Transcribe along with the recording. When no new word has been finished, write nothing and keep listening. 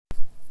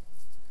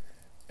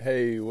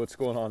Hey, what's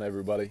going on,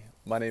 everybody?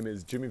 My name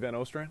is Jimmy Van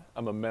Ostrand.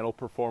 I'm a mental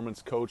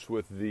performance coach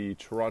with the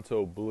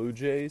Toronto Blue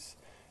Jays,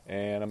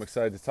 and I'm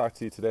excited to talk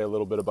to you today a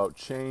little bit about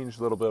change,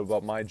 a little bit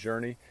about my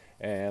journey,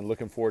 and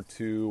looking forward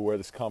to where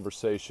this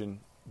conversation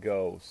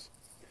goes.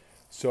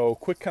 So,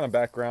 quick kind of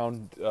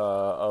background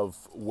of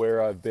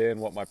where I've been,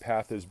 what my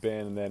path has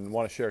been, and then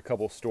want to share a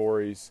couple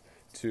stories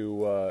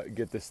to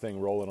get this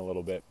thing rolling a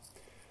little bit.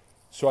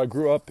 So I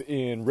grew up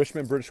in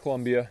Richmond, British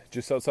Columbia,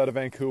 just outside of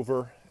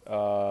Vancouver.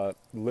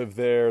 Lived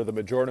there the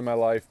majority of my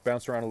life.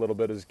 Bounced around a little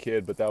bit as a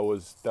kid, but that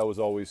was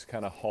always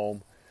kind of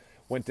home.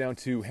 Went down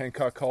to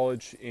Hancock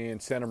College in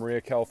Santa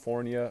Maria,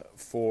 California,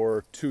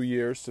 for 2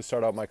 years to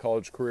start out my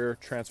college career.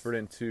 Transferred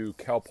into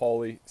Cal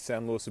Poly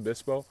San Luis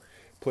Obispo.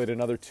 Played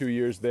another 2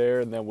 years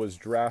there, and then was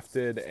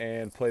drafted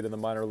and played in the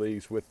minor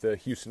leagues with the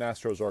Houston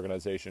Astros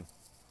organization.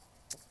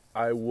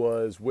 I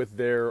was with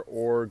their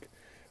org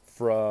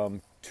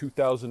from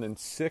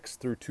 2006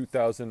 through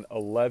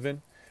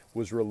 2011,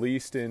 was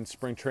released in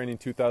spring training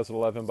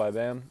 2011 by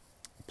them,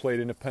 played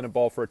independent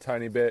ball for a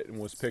tiny bit and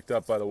was picked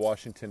up by the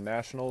Washington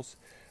Nationals,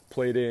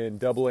 played in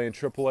AA and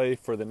AAA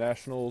for the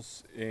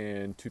Nationals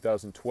in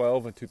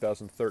 2012 and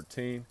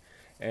 2013,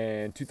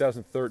 and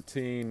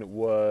 2013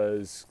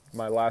 was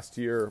my last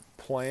year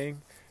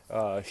playing.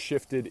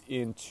 Shifted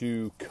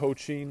into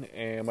coaching,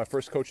 and my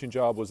first coaching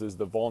job was as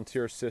the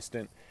volunteer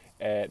assistant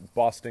at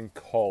Boston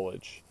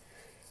College.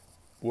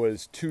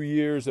 Was 2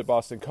 years at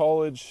Boston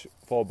College,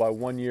 followed by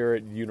 1 year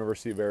at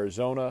University of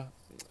Arizona.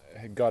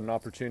 Had got an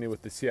opportunity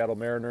with the Seattle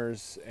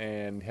Mariners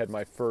and had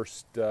my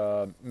first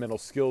mental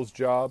skills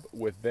job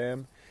with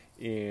them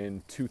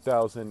in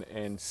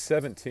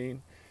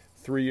 2017.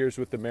 3 years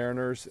with the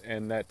Mariners,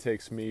 and that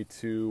takes me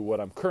to what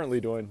I'm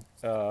currently doing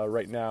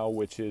right now,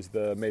 which is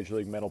the Major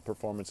League Mental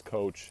Performance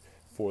Coach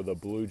for the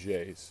Blue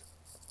Jays.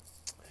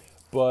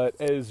 But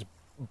as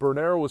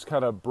Bernero was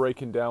kind of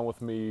breaking down with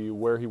me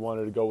where he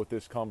wanted to go with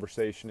this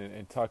conversation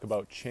and talk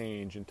about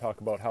change and talk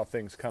about how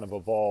things kind of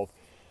evolve,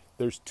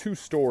 there's two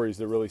stories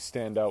that really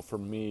stand out for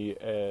me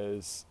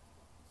as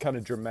kind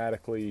of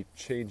dramatically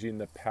changing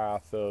the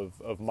path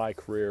of my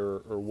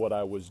career or what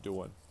I was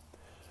doing.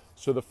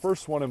 So the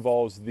first one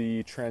involves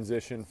the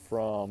transition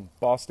from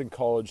Boston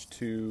College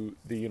to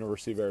the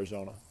University of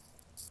Arizona.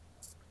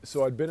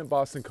 So I'd been at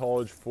Boston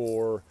College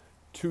for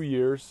 2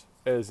 years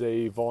as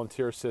a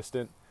volunteer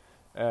assistant.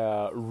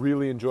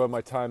 Really enjoyed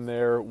my time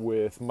there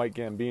with Mike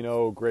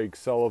Gambino, Greg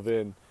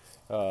Sullivan,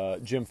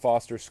 Jim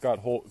Foster,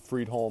 Scott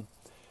Friedholm.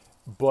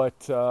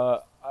 But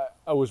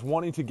I was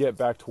wanting to get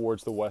back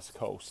towards the West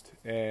Coast.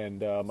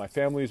 And my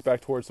family is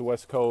back towards the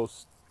West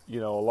Coast. You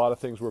know, a lot of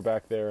things were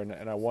back there,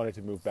 and I wanted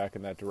to move back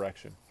in that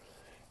direction.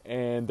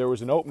 And there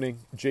was an opening.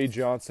 Jay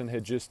Johnson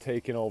had just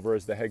taken over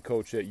as the head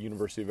coach at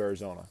University of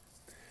Arizona.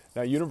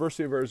 Now,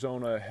 University of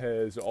Arizona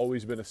has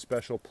always been a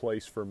special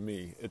place for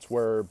me. It's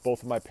where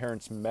both of my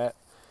parents met.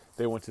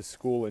 They went to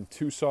school in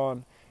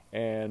Tucson,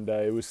 and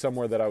it was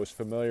somewhere that I was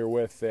familiar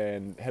with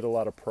and had a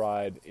lot of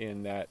pride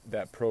in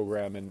that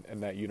program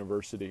and that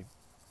university.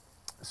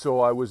 So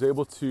I was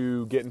able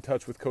to get in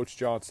touch with Coach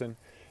Johnson,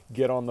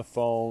 get on the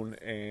phone,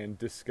 and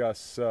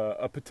discuss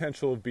a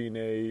potential of being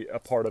a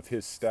part of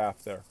his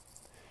staff there.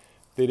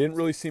 They didn't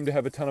really seem to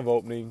have a ton of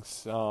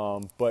openings,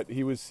 but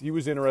he was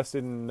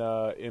interested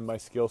in my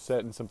skill set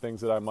and some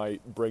things that I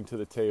might bring to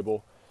the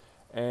table.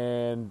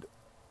 And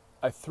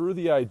I threw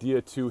the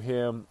idea to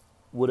him,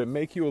 would it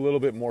make you a little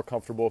bit more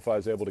comfortable if I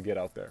was able to get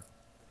out there?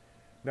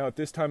 Now, at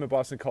this time at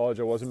Boston College,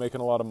 I wasn't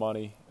making a lot of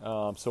money,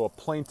 so a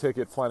plane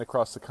ticket flying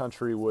across the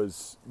country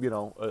was,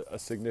 a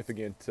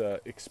significant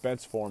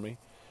expense for me.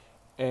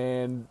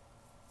 And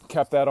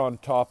kept that on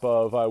top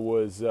of I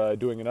was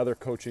doing another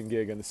coaching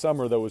gig in the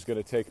summer that was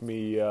going to take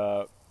me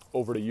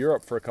over to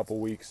Europe for a couple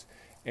weeks,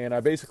 and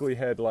I basically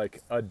had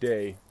like a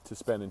day to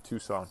spend in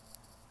Tucson.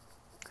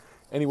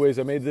 Anyways,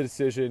 I made the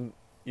decision,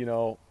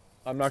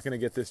 I'm not going to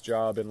get this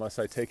job unless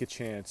I take a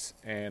chance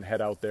and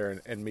head out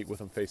there and meet with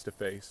them face to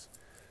face.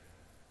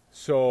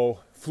 So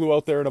flew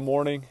out there in the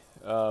morning,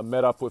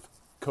 met up with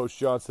Coach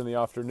Johnson in the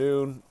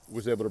afternoon,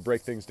 was able to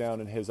break things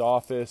down in his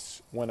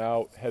office, went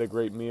out, had a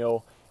great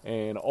meal,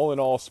 and all in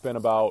all spent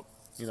about,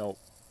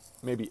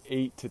 maybe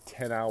 8 to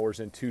 10 hours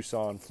in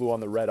Tucson, flew on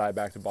the red eye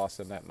back to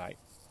Boston that night.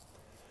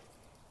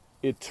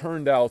 It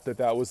turned out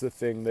that was the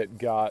thing that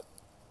got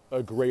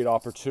a great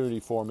opportunity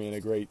for me and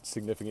a great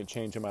significant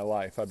change in my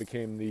life. I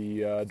became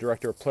the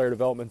director of player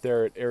development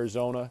there at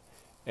Arizona,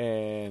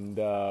 and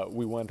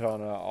we went on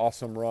an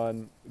awesome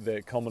run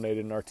that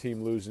culminated in our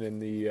team losing in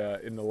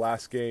the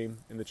last game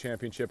in the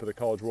championship of the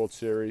College World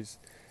Series.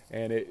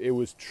 And it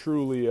was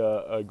truly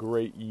a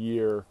great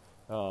year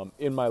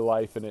in my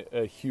life and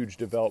a huge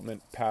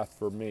development path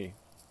for me.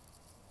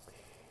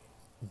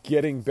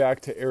 Getting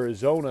back to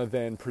Arizona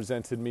then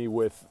presented me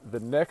with the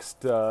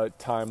next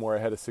time where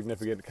I had a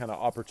significant kind of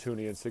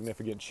opportunity and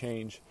significant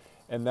change,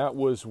 and that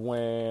was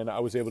when I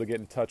was able to get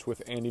in touch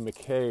with Andy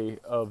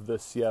McKay of the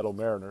Seattle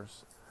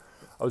Mariners.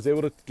 I was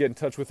able to get in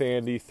touch with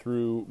Andy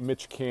through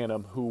Mitch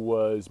Canham, who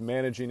was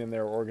managing in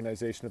their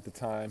organization at the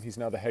time. He's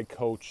now the head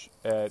coach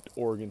at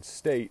Oregon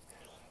State.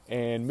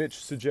 And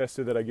Mitch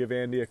suggested that I give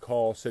Andy a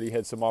call, said he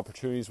had some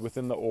opportunities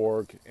within the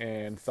org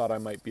and thought I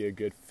might be a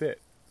good fit.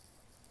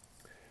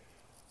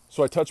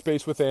 So I touched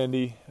base with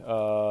Andy,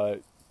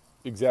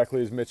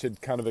 exactly as Mitch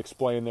had kind of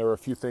explained. There were a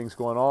few things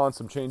going on,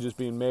 some changes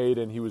being made,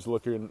 and he was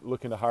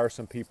looking to hire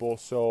some people.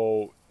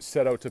 So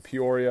set out to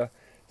Peoria,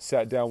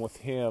 sat down with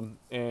him,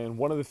 and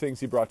one of the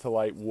things he brought to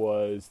light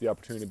was the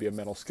opportunity to be a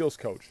mental skills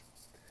coach.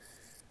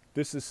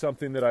 This is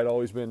something that I'd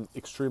always been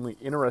extremely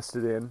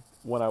interested in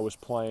when I was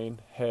playing,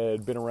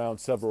 had been around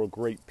several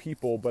great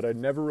people, but I'd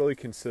never really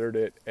considered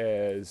it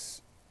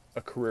as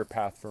a career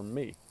path for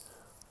me.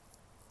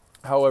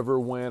 However,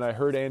 when I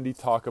heard Andy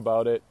talk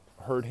about it,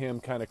 heard him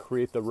kind of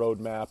create the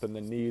roadmap and the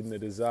need and the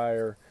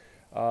desire,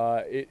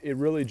 it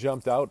really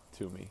jumped out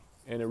to me,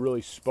 and it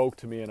really spoke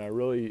to me, and I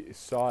really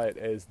saw it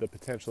as the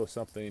potential of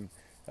something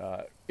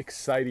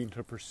exciting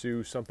to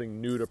pursue, something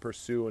new to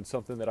pursue, and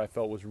something that I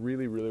felt was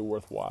really, really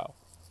worthwhile.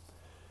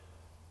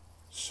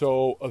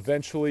 So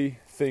eventually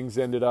things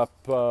ended up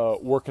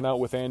working out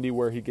with Andy,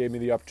 where he gave me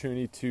the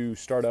opportunity to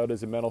start out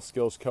as a mental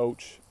skills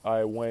coach.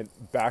 I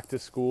went back to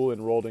school,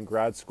 enrolled in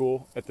grad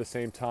school at the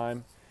same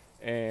time,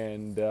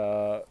 and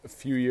a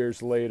few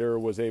years later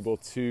was able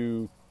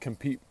to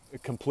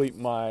complete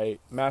my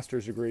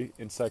master's degree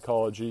in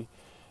psychology,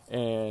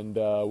 and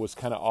was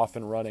kind of off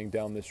and running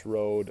down this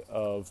road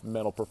of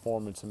mental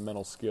performance and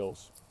mental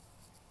skills.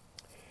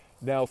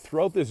 Now,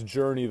 throughout this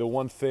journey, the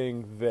one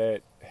thing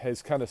that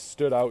has kind of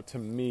stood out to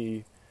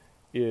me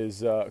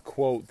is a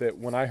quote that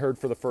when I heard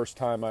for the first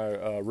time,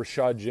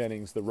 Rashad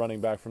Jennings, the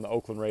running back from the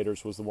Oakland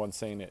Raiders, was the one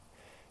saying it.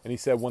 And he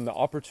said, when the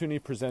opportunity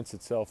presents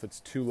itself, it's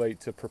too late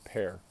to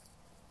prepare.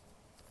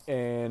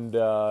 And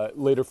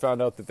later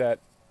found out that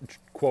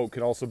quote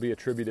can also be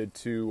attributed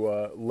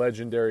to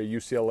legendary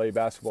UCLA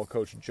basketball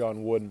coach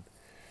John Wooden.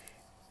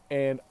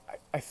 And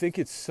I think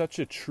it's such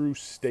a true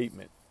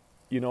statement.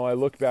 You know, I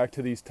look back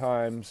to these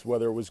times,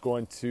 whether it was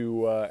going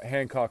to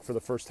Hancock for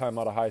the first time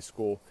out of high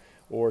school,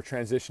 or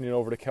transitioning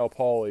over to Cal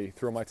Poly,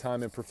 through my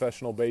time in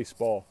professional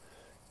baseball,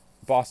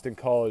 Boston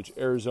College,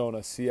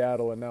 Arizona,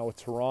 Seattle, and now with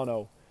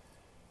Toronto.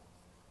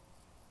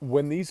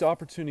 When these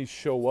opportunities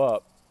show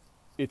up,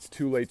 it's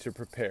too late to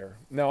prepare.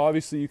 Now,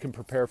 obviously, you can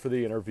prepare for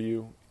the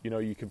interview. You know,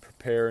 you can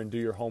prepare and do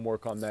your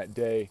homework on that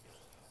day,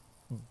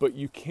 but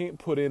you can't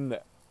put in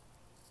the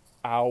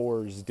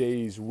hours,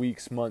 days,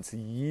 weeks, months,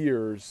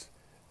 years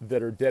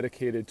that are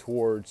dedicated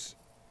towards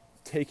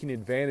taking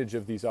advantage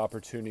of these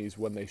opportunities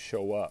when they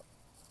show up.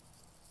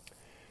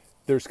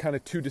 There's kind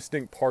of two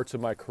distinct parts of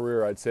my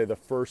career. I'd say the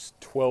first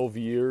 12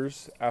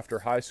 years after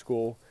high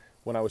school,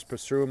 when I was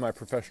pursuing my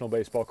professional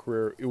baseball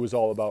career, it was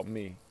all about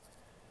me.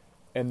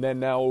 And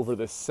then now over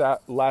the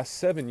last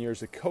 7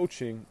 years of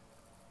coaching,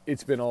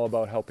 it's been all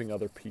about helping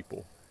other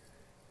people.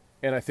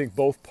 And I think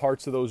both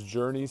parts of those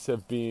journeys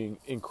have been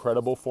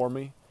incredible for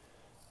me.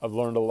 I've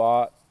learned a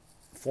lot,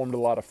 formed a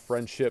lot of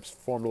friendships,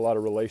 formed a lot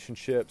of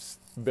relationships,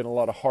 been a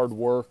lot of hard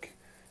work.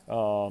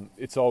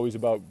 It's always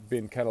about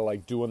being kind of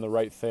like doing the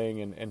right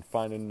thing and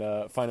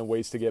finding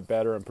ways to get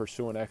better and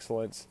pursuing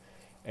excellence.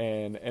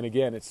 And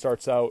again, it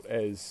starts out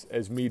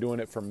as me doing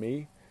it for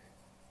me,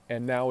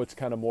 and now it's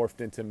kind of morphed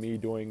into me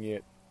doing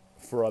it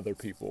for other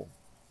people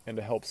and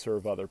to help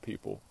serve other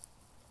people.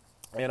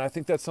 And I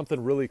think that's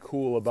something really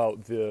cool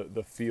about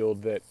the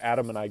field that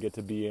Adam and I get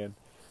to be in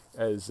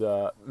as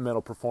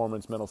mental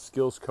performance, mental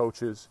skills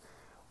coaches,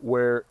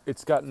 where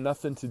it's got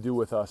nothing to do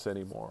with us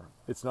anymore.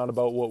 It's not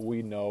about what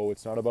we know.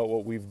 It's not about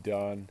what we've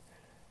done.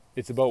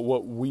 It's about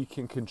what we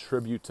can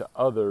contribute to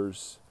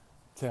others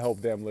to help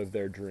them live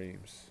their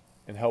dreams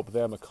and help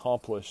them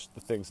accomplish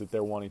the things that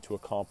they're wanting to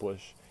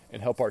accomplish,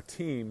 and help our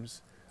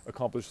teams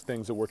accomplish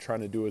things that we're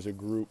trying to do as a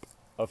group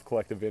of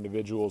collective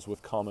individuals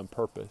with common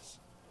purpose.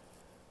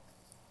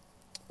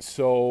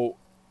 So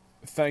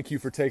thank you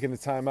for taking the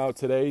time out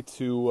today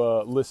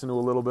to listen to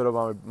a little bit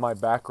of my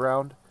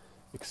background.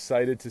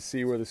 Excited to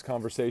see where this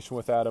conversation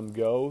with Adam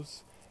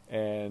goes,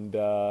 and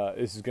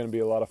this is going to be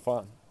a lot of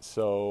fun.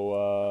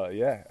 So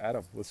yeah,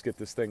 Adam, let's get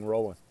this thing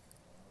rolling.